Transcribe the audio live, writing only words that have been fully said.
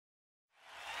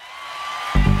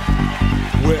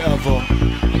wherever,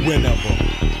 whenever.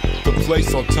 The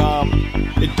place or time,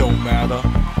 it don't matter.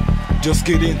 Just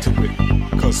get into it,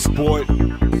 cause sport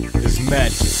is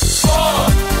magic.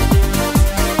 Sport!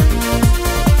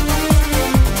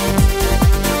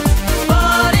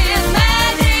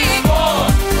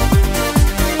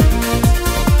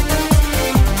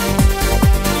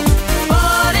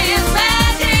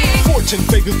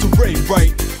 Figures to rave,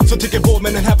 right? So take your board,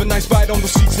 man, and have a nice ride on the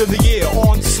streets of the air,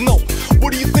 on snow.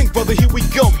 What do you think, brother? Here we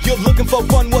go. You're looking for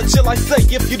fun, what shall I say?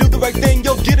 If you do the right thing,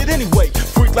 you'll get it anyway.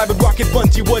 Freak, like a rocket,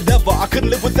 bungee, whatever. I couldn't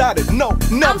live without it, no,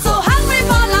 never. I'm so hungry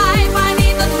for life, I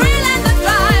need the thrill and the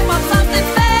drive of something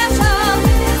special.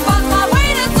 What's my way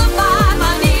to survive?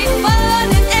 I need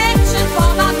fun and action for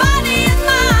my body and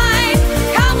mind.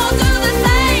 Come on, do the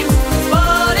same.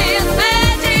 Sport is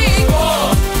magic.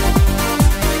 Sport.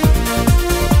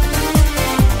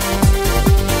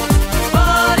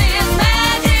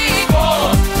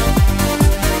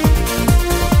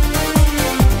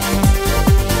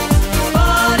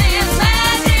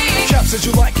 Said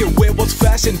you like it, where was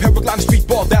fashion? Paragliding, street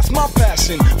ball, that's my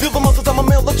passion. Feel the muscles, I'm a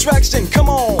male attraction. Come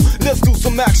on, let's do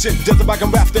some action. Desert bike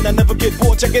and rafting, I never get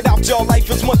bored. Check it out, y'all, life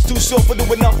is much too short for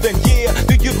doing nothing. Yeah,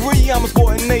 do you agree? I'm a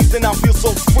sporting ace and I feel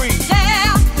so free.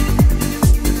 Yeah.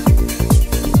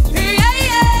 Yeah,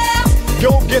 yeah.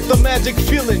 Go get the magic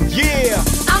feeling, yeah.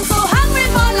 I'm so high.